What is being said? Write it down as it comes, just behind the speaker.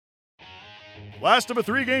Last of a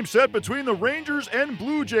three-game set between the Rangers and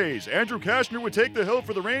Blue Jays. Andrew Kashner would take the hill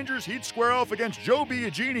for the Rangers. He'd square off against Joe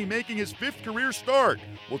Biagini, making his 5th career start.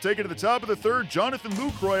 We'll take it to the top of the third. Jonathan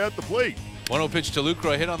Lucroy at the plate. 1-0 pitch to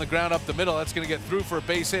Lucroy, hit on the ground up the middle. That's going to get through for a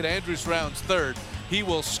base hit. Andrews rounds third. He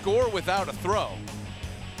will score without a throw.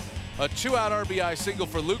 A 2-out RBI single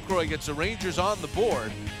for Lucroy gets the Rangers on the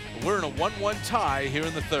board. We're in a 1-1 tie here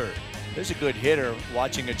in the third. There's a good hitter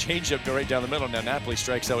watching a changeup go right down the middle. Now Napoli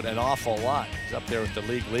strikes out an awful lot. He's up there with the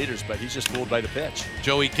league leaders, but he's just fooled by the pitch.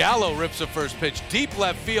 Joey Gallo rips the first pitch, deep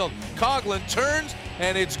left field. Coughlin turns,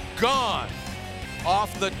 and it's gone.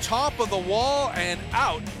 Off the top of the wall and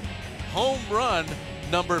out. Home run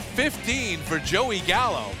number 15 for Joey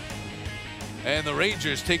Gallo. And the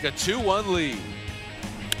Rangers take a 2-1 lead.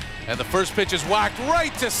 And the first pitch is whacked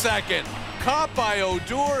right to second. Caught by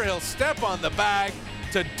Odor. He'll step on the bag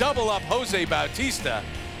to double up Jose Bautista,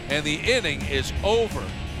 and the inning is over.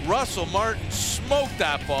 Russell Martin smoked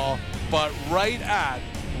that ball, but right at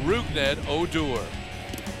Rougned Odor.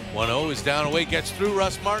 1-0 is down away, gets through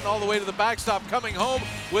Russ Martin all the way to the backstop, coming home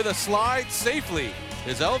with a slide safely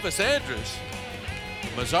is Elvis Andrus.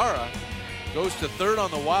 Mazzara goes to third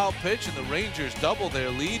on the wild pitch, and the Rangers double their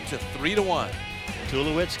lead to 3-1.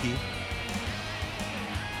 Tulowitzki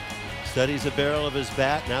studies the barrel of his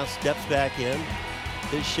bat, now steps back in.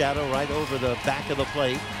 His shadow right over the back of the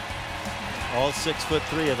plate. All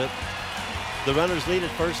 6'3" of it. The runners lead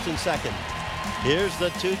at first and second. Here's the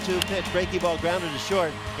 2-2 pitch. Breaking ball grounded to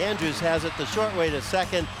short. Andrews has it the short way to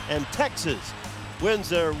second. And Texas wins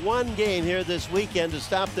their one game here this weekend to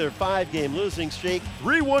stop their 5-game losing streak.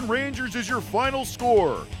 3-1 Rangers is your final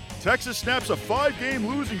score. Texas snaps a 5-game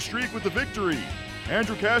losing streak with the victory.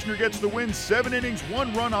 Andrew Kashner gets the win, 7 innings,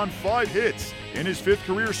 1 run on 5 hits. In his 5th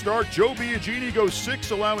career start, Joe Biagini goes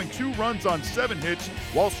 6, allowing 2 runs on 7 hits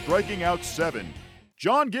while striking out 7.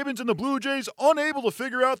 John Gibbons and the Blue Jays unable to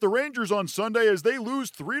figure out the Rangers on Sunday as they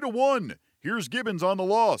lose 3-1. Here's Gibbons on the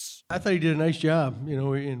loss. I thought he did a nice job, and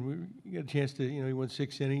we got a chance to, he won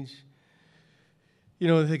 6 innings.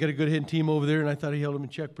 They got a good hitting team over there, and I thought he held them in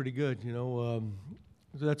check pretty good, so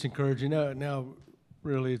that's encouraging. Now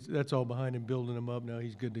really, that's all behind him, building him up. Now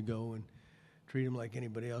he's good to go and treat him like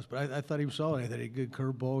anybody else. But I thought he was solid. I thought he had a good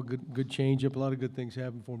curveball, good changeup. A lot of good things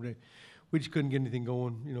happened for him today. We just couldn't get anything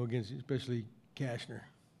going, against especially Kashner.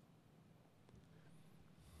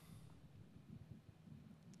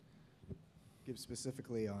 Give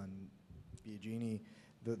specifically on Biagini,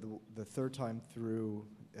 the third time through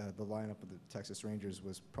the lineup of the Texas Rangers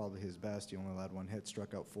was probably his best. He only allowed 1 hit,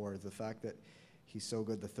 struck out 4. The fact that he's so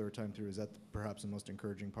good the third time through, is that perhaps the most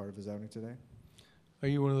encouraging part of his outing today? Are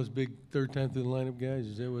you one of those big third time through the lineup guys?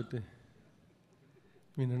 Is that what they're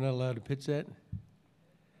not allowed to pitch that?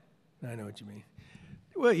 I know what you mean.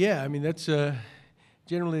 Well, yeah, that's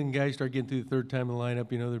generally when guys start getting through the third time in the lineup,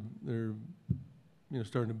 they're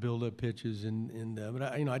starting to build up pitches, but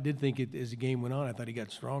I did think as the game went on, I thought he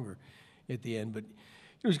got stronger at the end, but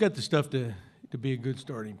he's got the stuff to be a good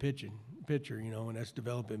starting pitcher, and that's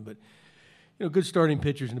developing, but good starting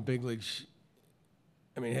pitchers in the big leagues,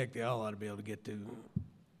 heck, they all ought to be able to get to,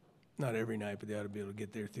 not every night, but they ought to be able to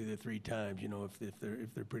get there through the 3 times, if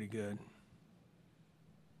they're pretty good.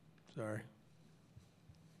 Sorry.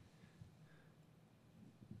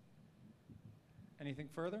 Anything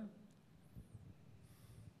further?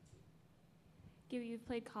 Gibby, you've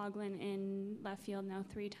played Coughlin in left field now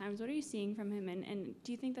 3 times. What are you seeing from him, and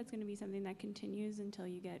do you think that's going to be something that continues until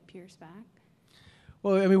you get Pierce back?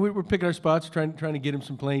 Well, we're picking our spots, trying to get him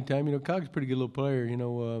some playing time. Cog's a pretty good little player.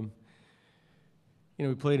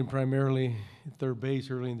 We played him primarily at third base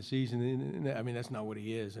early in the season. And that's not what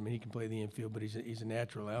he is. He can play the infield, but he's a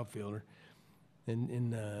natural outfielder.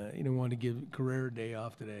 And wanted to give Carrera a day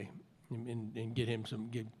off today, and give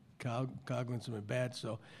Coughlin some at bats.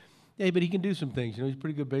 So, yeah, but he can do some things. He's a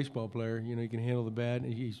pretty good baseball player. He can handle the bat.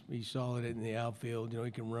 And he's solid in the outfield. He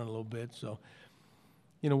can run a little bit. So.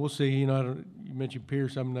 We'll see. You mentioned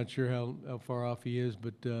Pierce. I'm not sure how far off he is,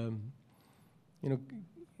 but Coughlin, you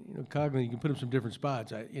can put him some different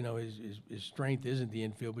spots. His strength isn't the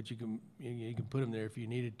infield, but you can put him there if you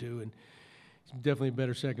needed to. And he's definitely a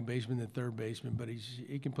better second baseman than third baseman, but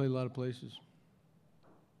he can play a lot of places.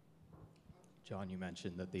 John, you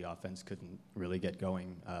mentioned that the offense couldn't really get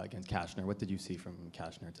going against Kashner. What did you see from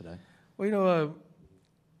Kashner today? Well,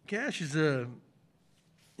 Cash is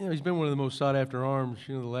he's been one of the most sought-after arms,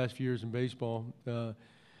 the last few years in baseball. And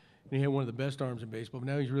he had one of the best arms in baseball, but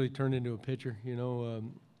now he's really turned into a pitcher. He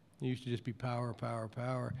used to just be power.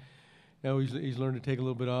 Now he's learned to take a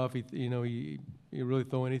little bit off. He really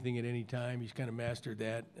throw anything at any time. He's kind of mastered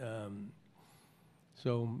that.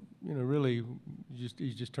 So, really,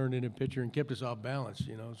 he's just turned in a pitcher and kept us off balance,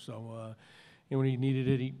 So, and when he needed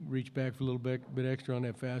it, he reached back for a little bit extra on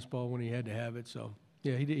that fastball when he had to have it. So,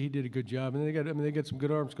 yeah, he did a good job. And they got some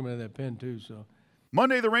good arms coming out of that pen too. So.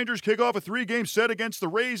 Monday, the Rangers kick off a 3-game set against the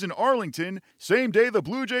Rays in Arlington. Same day, the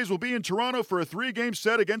Blue Jays will be in Toronto for a 3-game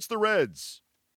set against the Reds.